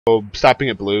stopping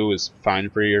at blue is fine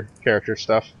for your character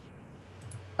stuff.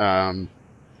 I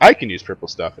can use purple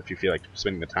stuff if you feel like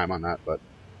spending the time on that, but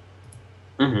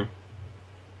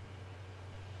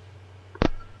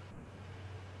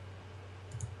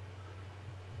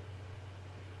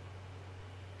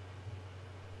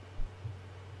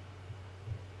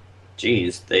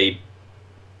Jeez, they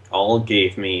all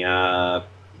gave me the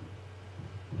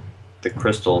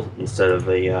crystal instead of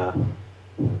the.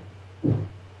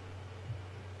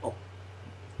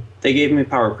 They gave me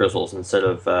power crystals instead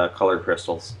of colored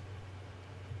crystals,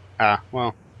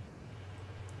 well,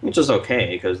 which is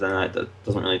okay because then that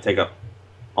doesn't really take up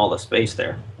all the space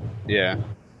there. yeah.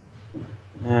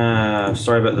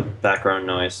 Sorry about the background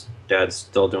noise. Dad's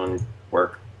still doing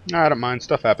work. I don't mind.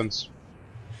 Stuff happens.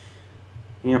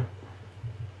 Yep.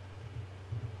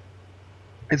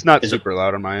 It's not Is super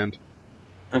loud on my end.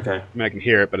 Okay. I mean, I can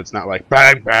hear it, but it's not like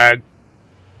bang bang.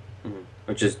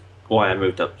 Which is why I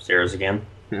moved upstairs again.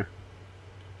 Yeah.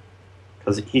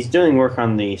 Because he's doing work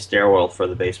on the stairwell for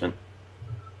the basement.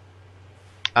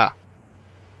 Ah.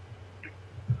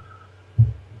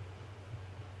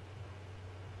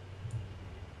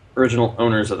 Original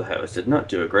owners of the house did not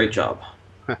do a great job.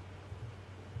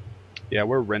 Yeah,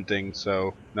 we're renting,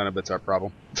 so none of it's our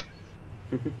problem.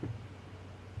 If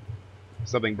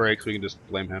something breaks, we can just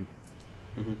blame him.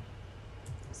 I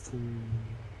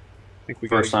think we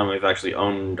First time we've actually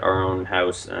owned our own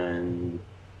house, and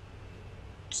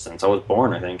since I was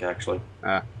born, I think, actually.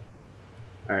 Alright.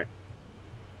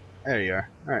 There you are.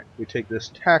 Alright, we take this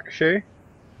taxi.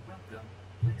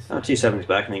 Oh, T7's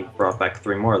back, and he brought back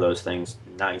 3 more of those things.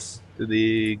 Nice. To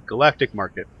the Galactic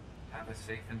Market. Have a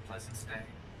safe and pleasant stay.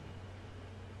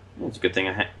 It's a good thing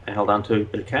I held on to a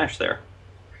bit of cash there.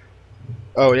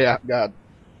 Oh yeah, God.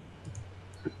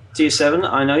 T7,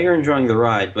 I know you're enjoying the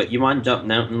ride, but you mind jumping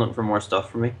out and looking for more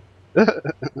stuff for me?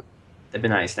 That'd be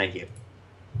nice, thank you.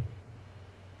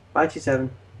 Bye, T7.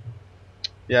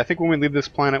 Yeah, I think when we leave this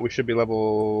planet, we should be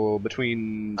level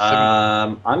between.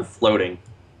 I'm floating.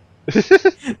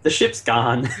 The ship's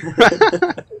gone.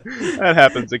 That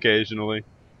happens occasionally.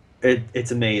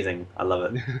 It's amazing. I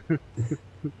love it.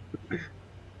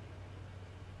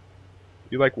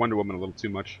 You like Wonder Woman a little too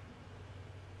much.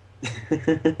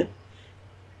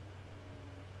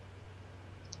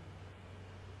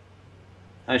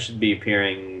 I should be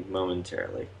appearing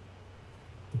momentarily.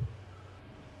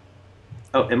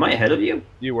 Oh, am I ahead of you?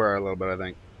 You were a little bit, I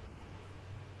think.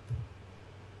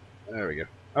 There we go.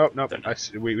 Oh, nope.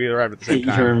 We arrived at the same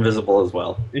time. You're invisible as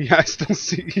well. Yeah, I still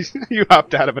see you. You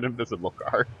hopped out of an invisible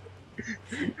car.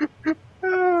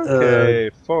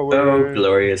 Okay, forward. Oh,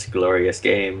 glorious, glorious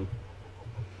game.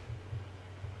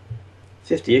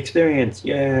 50 experience,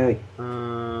 yay!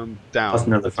 Down. Plus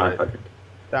another That's right. 500.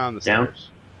 Down the Down? stairs.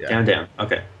 Yeah. Down, down.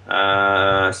 Okay.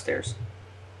 Stairs.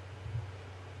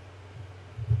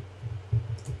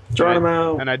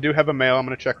 Geronimo! And I do have a mail. I'm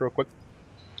going to check real quick.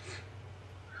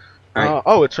 Right.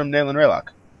 Oh, it's from Nayland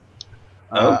Raylock.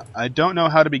 Oh? I don't know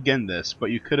how to begin this,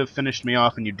 but you could have finished me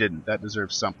off and you didn't. That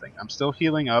deserves something. I'm still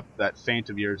healing up. That feint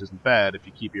of yours isn't bad. If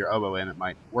you keep your elbow in, it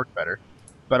might work better.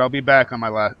 But I'll be back on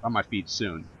my feet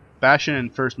soon. Bashan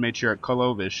and First Matriarch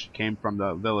Kolovish came from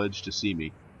the village to see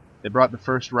me. They brought the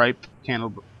first ripe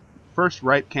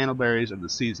candleberries of the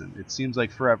season. It seems like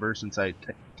forever since I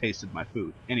tasted my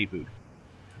food, any food.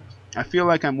 I feel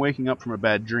like I'm waking up from a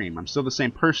bad dream. I'm still the same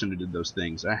person who did those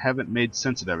things. I haven't made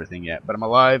sense of everything yet, but I'm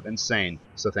alive and sane,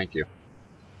 so thank you.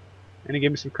 And he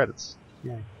gave me some credits.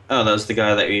 Yay. Oh, that was the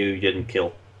guy that you didn't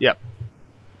kill. Yep.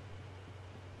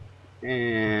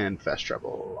 And fast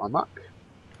travel unlock.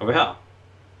 Over here.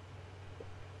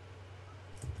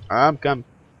 I'm coming.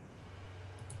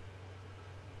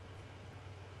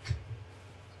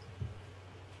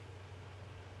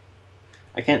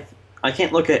 I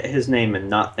can't look at his name and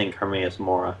not think Hermaeus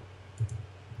Mora.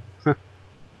 From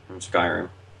Skyrim.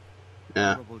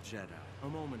 Yeah. Honorable Jedi, a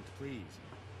moment, please.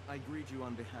 I greet you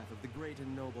on behalf of the great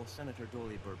and noble Senator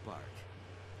Dolly Burbark.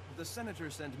 The Senator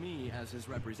sent me as his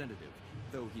representative,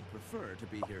 though he'd prefer to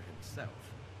be here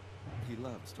himself. He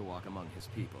loves to walk among his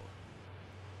people.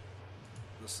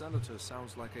 The Senator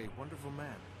sounds like a wonderful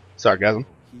man. Sarcasm.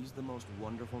 He's the most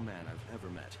wonderful man I've ever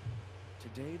met.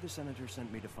 Today, the Senator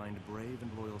sent me to find brave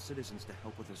and loyal citizens to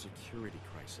help with a security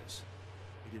crisis.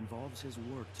 It involves his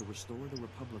work to restore the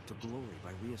Republic to glory by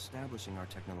re-establishing our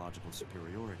technological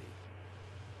superiority.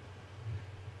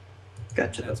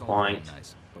 Got to the That's all point. very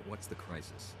nice, but what's the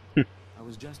crisis? I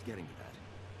was just getting to that.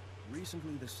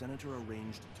 Recently, the Senator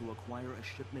arranged to acquire a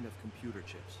shipment of computer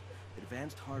chips,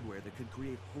 advanced hardware that could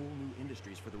create whole new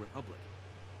industries for the Republic.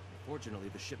 Unfortunately,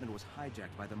 the shipment was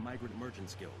hijacked by the Migrant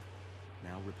Merchants Guild.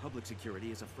 Now Republic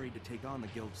security is afraid to take on the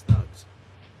Guild's thugs.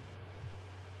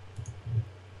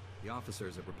 The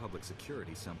officers of Republic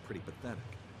Security sound pretty pathetic.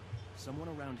 Someone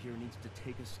around here needs to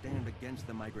take a stand against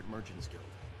the Migrant Merchants Guild.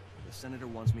 The Senator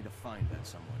wants me to find that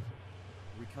someone.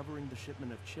 Recovering the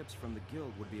shipment of chips from the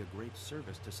Guild would be a great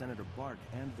service to Senator Bark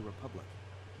and the Republic.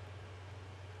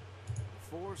 The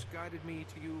Force guided me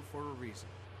to you for a reason.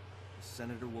 The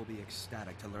Senator will be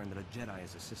ecstatic to learn that a Jedi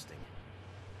is assisting.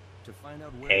 To find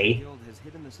out where Hey. the Guild has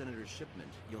hidden the Senator's shipment,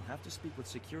 you'll have to speak with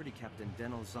Security Captain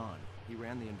Denel Zahn. He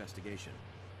ran the investigation.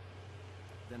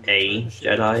 Then Hey, return the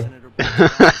shipment to Jedi. Senator Bark's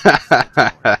office in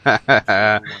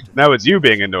SWTOR. Now it's you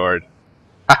being ignored.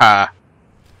 Haha.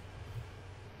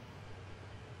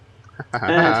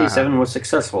 T7 was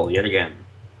successful yet again.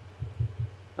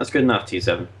 That's good enough,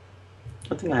 T7.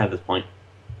 I think I have this point.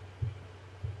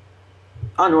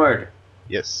 Onward!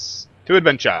 Yes. To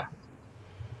adventure.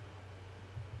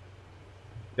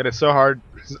 It is so hard.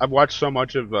 I've watched so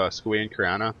much of Squee and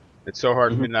Kriana. It's so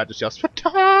hard for me to not just yell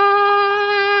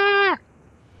SWTOR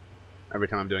every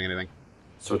time I'm doing anything.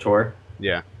 SWTOR.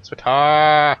 Yeah.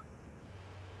 SWTOR.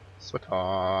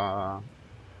 SWTOR.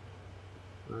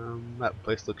 That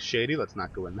place looks shady. Let's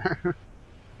not go in there.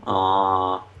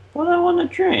 Aww. But I want to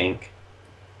drink.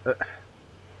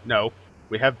 No.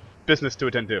 We have business to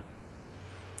attend to.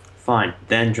 Fine,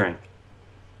 then drink.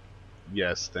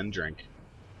 Yes, then drink.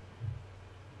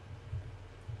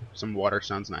 Some water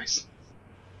sounds nice.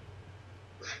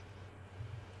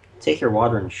 Take your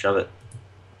water and shove it.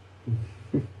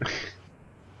 I'm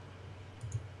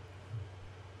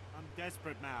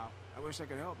desperate now. I wish I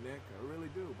could help, Nick. I really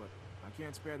do, but I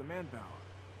can't spare the manpower.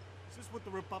 Is this what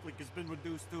the Republic has been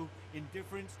reduced to?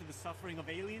 Indifference to the suffering of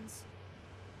aliens?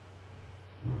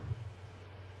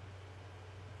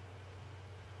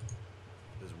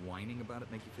 Does whining about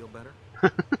it make you feel better?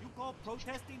 You call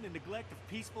protesting the neglect of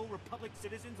peaceful Republic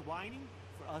citizens whining?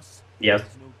 For us, Yes.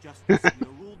 there's no justice. We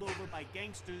are ruled over by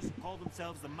gangsters who call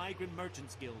themselves the Migrant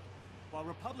Merchants Guild. While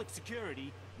Republic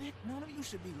security... Nick, none of you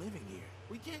should be living here.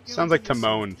 We can't get Sounds like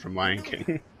Timon from Lion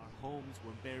King. Our homes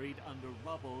were buried under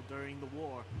rubble during the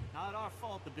war. Not our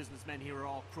fault the businessmen here are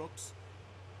all crooks.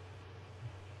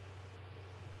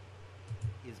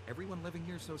 Is everyone living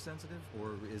here so sensitive,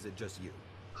 or is it just you?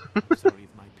 I'm sorry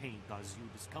if my pain causes you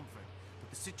discomfort, but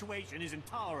the situation is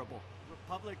intolerable. The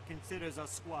Republic considers us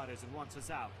squatters and wants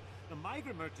us out. The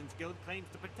Migrant Merchants Guild claims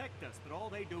to protect us, but all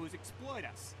they do is exploit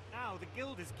us. Now the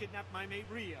Guild has kidnapped my mate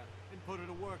Rhea and put her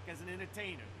to work as an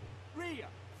entertainer. Rhea,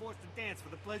 forced to dance for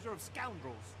the pleasure of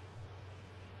scoundrels.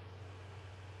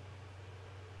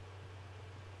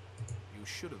 You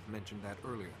should have mentioned that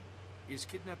earlier. Is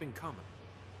kidnapping common?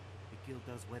 The Guild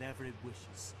does whatever it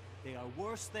wishes. They are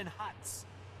worse than Hutts.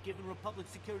 Given Republic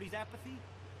Security's apathy,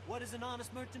 what is an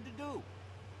honest merchant to do?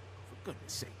 For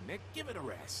goodness sake, Nick, give it a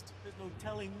rest. There's no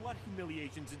telling what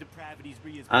humiliations and depravities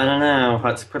Rhea's... I don't know.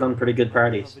 Huts put on pretty good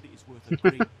parties. It is worth a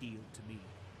great deal to me.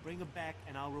 Bring him back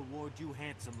and I'll reward you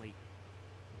handsomely.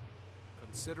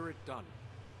 Consider it done.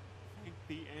 Thank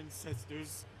the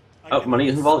ancestors. I Oh, cannot money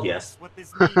is involved, express yes. What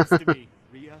this means to me.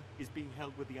 Rhea is being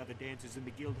held with the other dancers in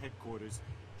the guild headquarters.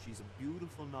 She's a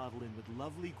beautiful novelin with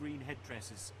lovely green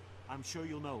headdresses. I'm sure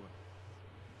you'll know her.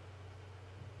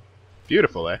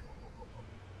 Beautiful, eh?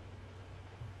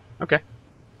 Okay.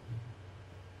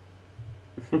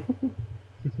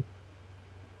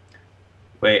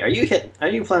 Wait, are you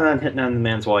planning on hitting on the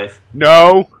man's wife?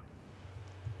 No!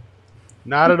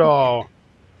 Not at all.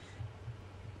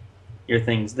 Your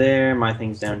thing's there, my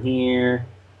thing's down here.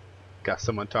 Got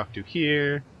someone to talk to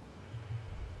here.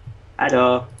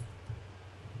 Hello.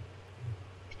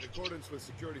 In accordance with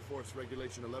Security Force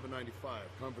Regulation 1195,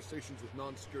 conversations with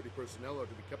non-security personnel are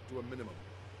to be kept to a minimum.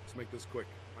 Let's make this quick.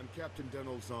 I'm Captain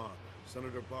Denel Zahn.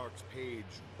 Senator Bark's page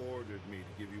ordered me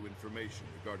to give you information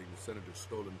regarding the Senator's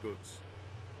stolen goods.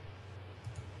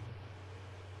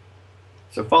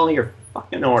 So follow your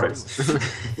fucking orders.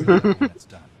 That's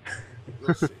done.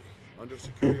 We'll see. Under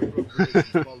Security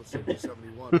Appropriations Policy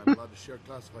 71, I'm allowed to share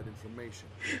classified information.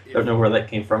 Don't know where that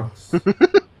came from. Did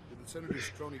the Senator's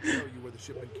crony tell you where the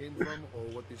shipment came from, or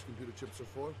what these computer chips are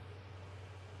for?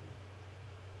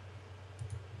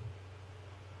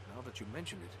 Now that you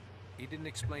mention it, he didn't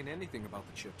explain anything about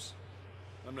the chips.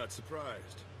 I'm not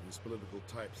surprised. These political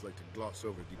types like to gloss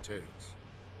over details.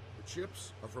 The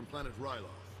chips are from planet Ryloth.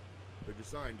 They're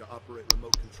designed to operate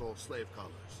remote control slave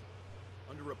collars.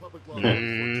 Under Republic Law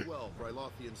 412,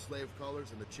 Rylothian slave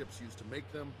collars and the chips used to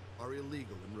make them are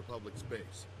illegal in Republic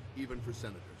space, even for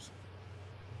senators.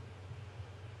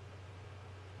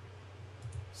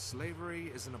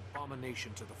 Slavery is an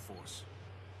abomination to the Force.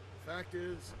 The fact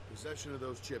is, possession of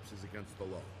those chips is against the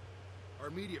law. Our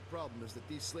immediate problem is that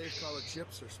these slave collar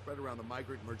chips are spread around the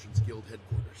Migrant Merchants Guild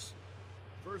headquarters.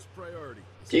 First priority.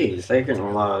 Geez, they're getting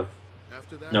a lot of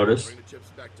After that, notice. bring the chips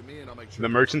back to me and I'll make sure The they're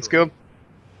Merchants destroyed.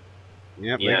 Guild?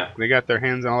 Yep, Yeah. they got their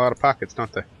hands in a lot of pockets,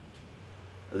 don't they?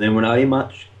 Illuminati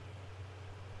much?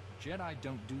 Jedi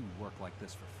don't do work like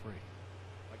this for free.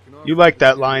 I can You offer like this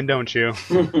that to line, you. don't you?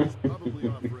 It's probably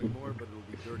offering more, but it'll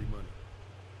be dirty money.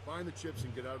 Find the chips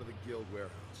and get out of the guild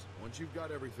warehouse. Once you've got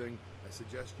everything, I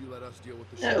suggest you let us deal with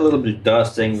the Yeah, shit. a little bit of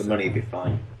dusting, the money will be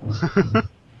fine.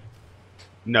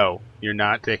 No, you're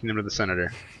not taking them to the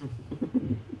senator.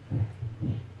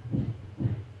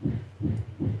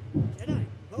 Jedi,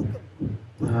 welcome.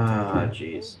 Ah,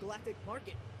 jeez. Galactic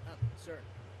Market, sir.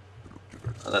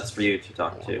 Oh, that's for you to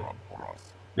talk to.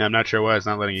 Yeah, I'm not sure why it's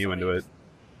not letting you into it.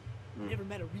 Never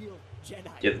met a real Jedi.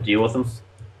 Do you have to deal with them?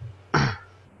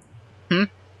 Hmm?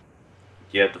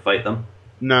 Do you have to fight them?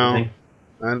 No, You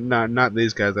think? not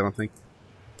these guys. I don't think.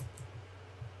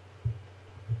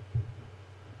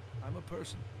 I'm a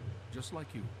person, just like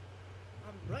you.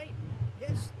 Right.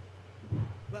 Yes.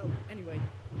 Well, anyway,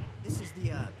 this is the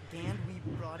Gand we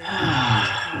brought in.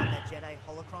 That Jedi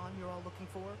holocron you're all looking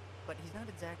for, but he's not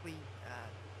exactly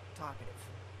talkative.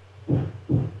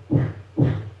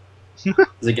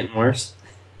 Is it getting worse?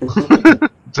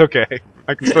 It's okay.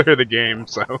 I can still hear the game,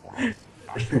 so.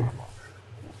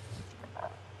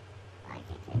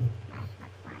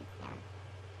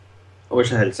 I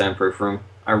wish I had a soundproof room.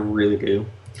 I really do.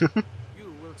 You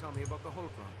will tell me about the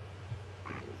holocron.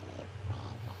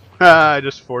 I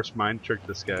just forced mind tricked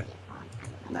this guy.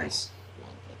 Nice.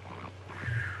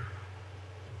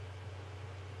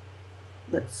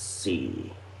 Let's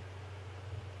see.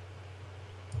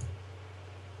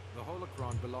 The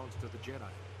holocron belongs to the Jedi.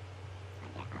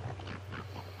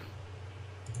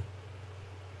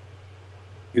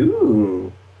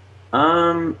 Ooh.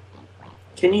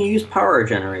 Can you use power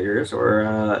generators or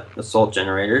assault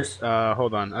generators?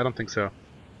 Hold on. I don't think so.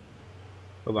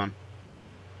 Hold on.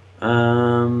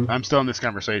 I'm still in this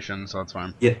conversation, so that's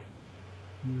fine. Yeah.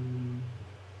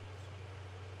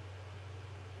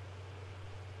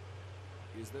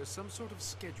 Is there some sort of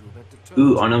schedule that determines...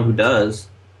 Ooh, I know who does.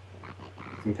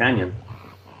 Companion.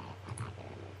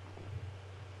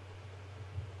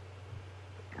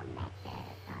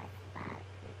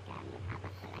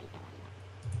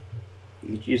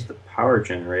 You could use the power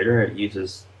generator. It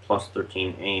uses plus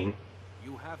 13 aim.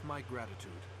 You have my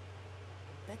gratitude.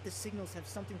 I bet the signals have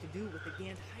something to do with the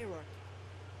Gand hierarchy.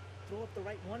 Throw up the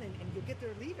right one and you'll get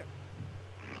their leader.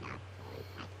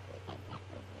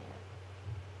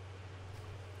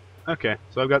 Okay,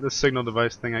 so I've got this signal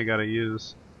device thing I gotta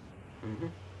use.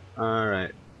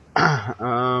 Alright.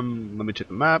 Let me check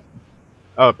the map.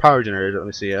 Oh, power generator. Let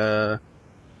me see. No,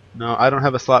 I don't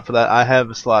have a slot for that. I have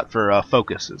a slot for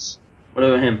focuses. What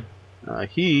about him?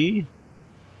 He...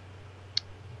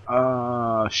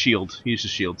 shield. He uses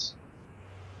shields.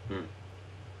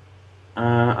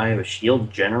 I have a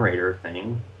shield generator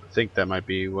thing. I think that might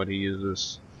be what he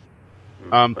uses.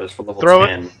 But it's for level throw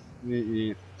 10.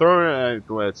 Throw it.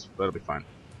 That'll be fine.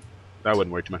 I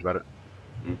wouldn't worry too much about it.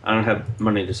 I don't have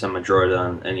money to send my droid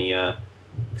on any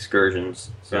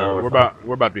excursions. So we're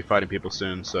about to be fighting people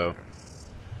soon. So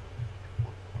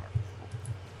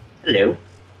hello.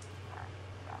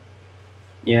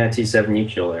 Yeah, T7, you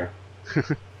chill there. Cut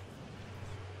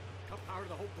power to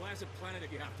the whole blasted planet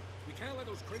if you have to. We can't let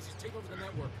those crazies take over the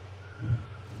network.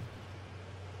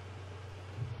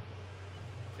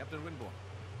 Captain Winborn.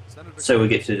 Senator So we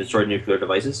get to destroy nuclear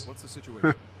devices. What's the situation?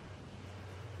 We're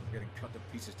getting cut to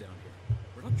pieces down here.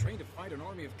 We're not trained to fight an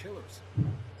army of killers.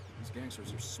 These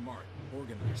gangsters are smart,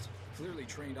 organized, clearly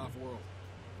trained off-world.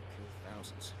 They'll kill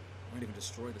thousands. Might even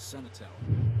destroy the Senate Tower.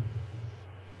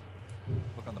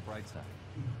 Look on the bright side.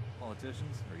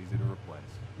 Politicians are easy to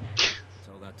replace.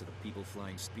 Tell that to the people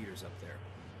flying speeders up there.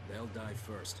 They'll die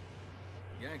first.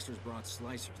 The gangsters brought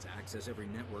slicers to access every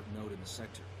network node in the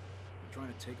sector. They're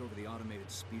trying to take over the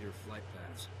automated speeder flight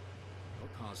paths.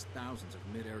 They'll cause thousands of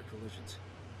mid-air collisions.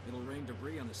 It'll rain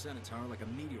debris on the Senate Tower like a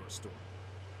meteor storm.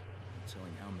 I'm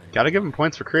telling how many. gotta give him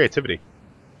points for creativity.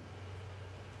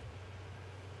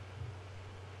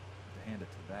 To hand it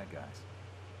to the bad guys.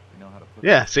 We know how to put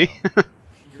Yeah, see?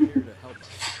 You're here to help us.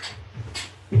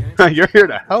 Gangsters You're here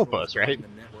to are help controlling us, right? the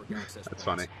network access That's points.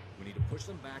 funny. We need to push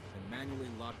them back and manually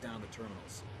lock down the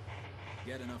terminals.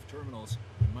 Get enough terminals,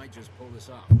 we might just pull this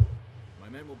off. My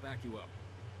men will back you up.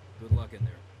 Good luck in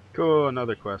there. Cool,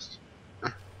 another quest.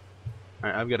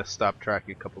 Alright, I've got to stop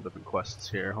tracking a couple different quests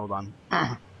here. Hold on.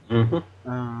 That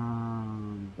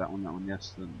one,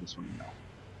 yes. Then this one, no.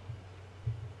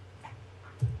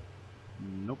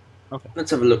 Nope. Okay.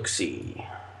 Let's have a look. See.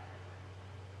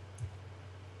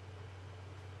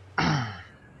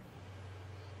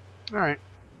 Alright.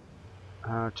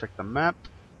 Check the map.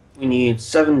 We need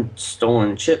 7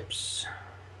 stolen chips.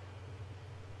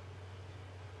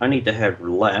 I need to head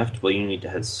left, well, you need to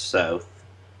head south.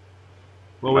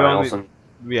 Well, we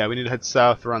need to head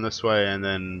south, run this way, and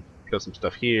then kill some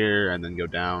stuff here, and then go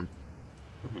down.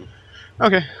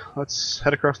 Okay, let's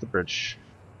head across the bridge.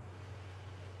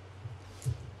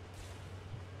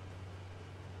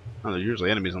 Oh, there's usually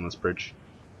enemies on this bridge.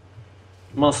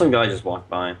 Well, some guy just walked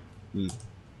by. Hmm.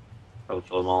 Probably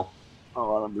kill them all.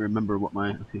 Oh, I don't remember what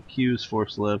my... Okay, Q's,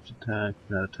 force left, attack,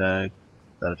 that attack,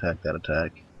 that attack, that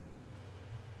attack.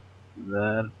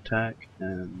 That attack,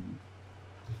 and...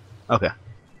 Okay.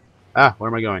 Ah, where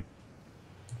am I going?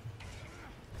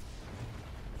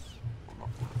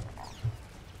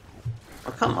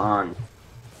 Oh, come on.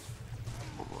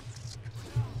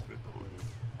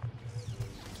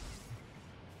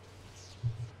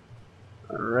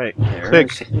 Alright,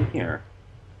 There's in here.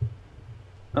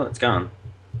 Oh, it's gone.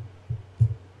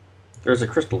 There's a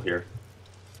crystal here.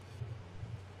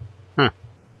 Huh.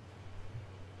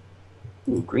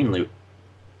 Ooh, green loot.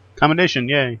 Commendation,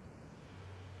 yay.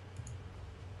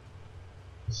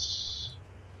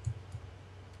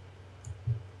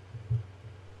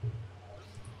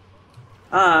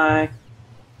 Hi.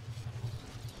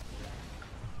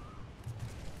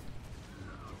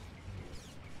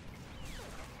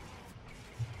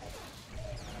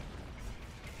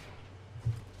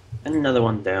 And another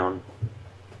one down.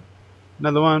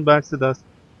 Another one bites the dust.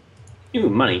 Ooh,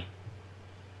 money.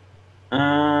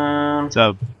 It's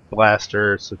a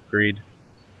blaster, it's a greed.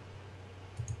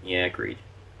 Yeah, greed.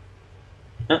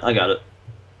 Oh, I got it.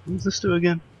 What does this do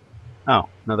again? Oh,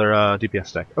 another DPS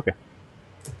stack. Okay.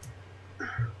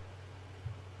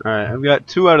 Alright, I've got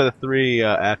 2 out of the 3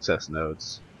 access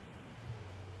nodes.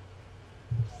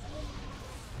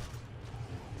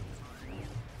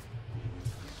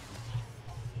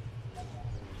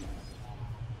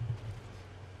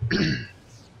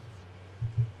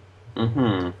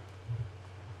 Mm-hmm.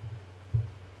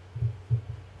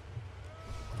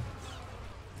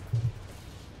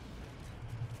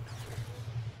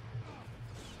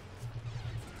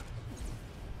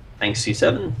 Thanks,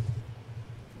 C7.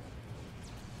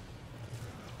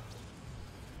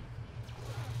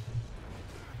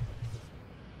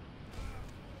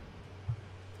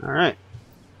 Alright.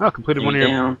 Oh, completed one of your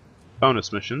Down.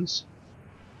 bonus missions.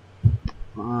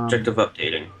 Objective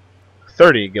updating.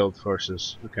 30 guild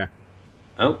forces. Okay.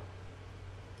 Oh.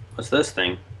 What's this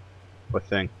thing? What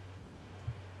thing?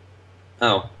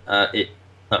 Oh, it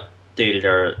updated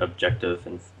our objective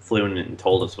and flew in and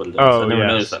told us what it is. Oh, I never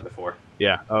yes. noticed that before.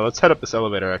 Yeah. Oh, let's head up this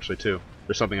elevator actually too.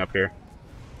 There's something up here.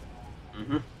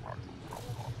 Mm-hmm.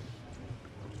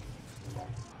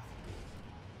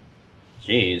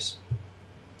 Jeez.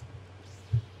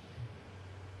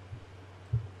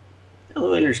 The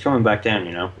elevator's coming back down,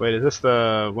 you know. Wait, is this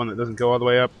the one that doesn't go all the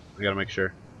way up? We gotta make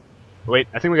sure. Wait,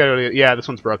 I think we gotta go to the... Yeah, this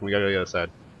one's broken. We gotta go to the other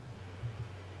side.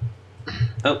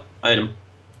 Oh, item.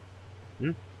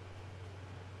 Hmm?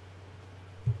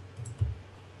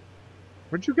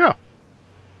 Where'd you go?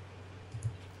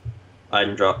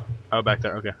 Item drop. Oh, back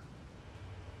there. Okay.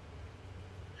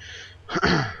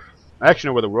 I actually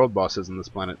know where the world boss is on this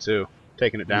planet too.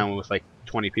 Taking it down with like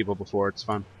 20 people before, it's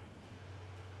fun.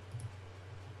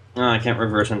 Oh, I can't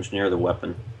reverse engineer the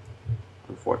weapon.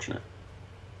 Unfortunate.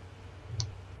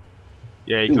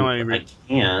 Yeah, you can Ooh, only... I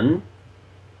can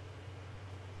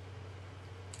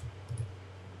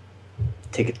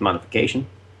take it to modification.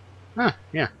 Huh,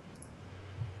 yeah.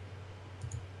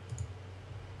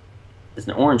 There's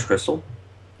an orange crystal,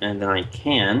 and then I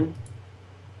can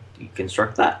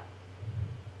deconstruct that.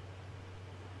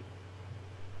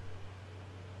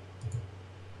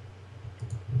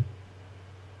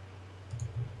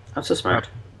 I'm so smart.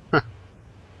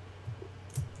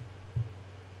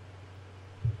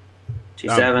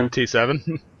 T7.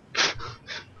 T7?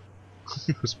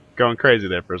 Was going crazy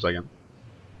there for a second.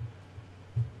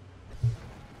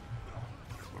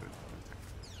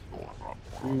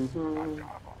 Mm-hmm.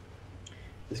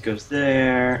 This goes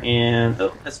there, and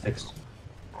oh, that's fixed.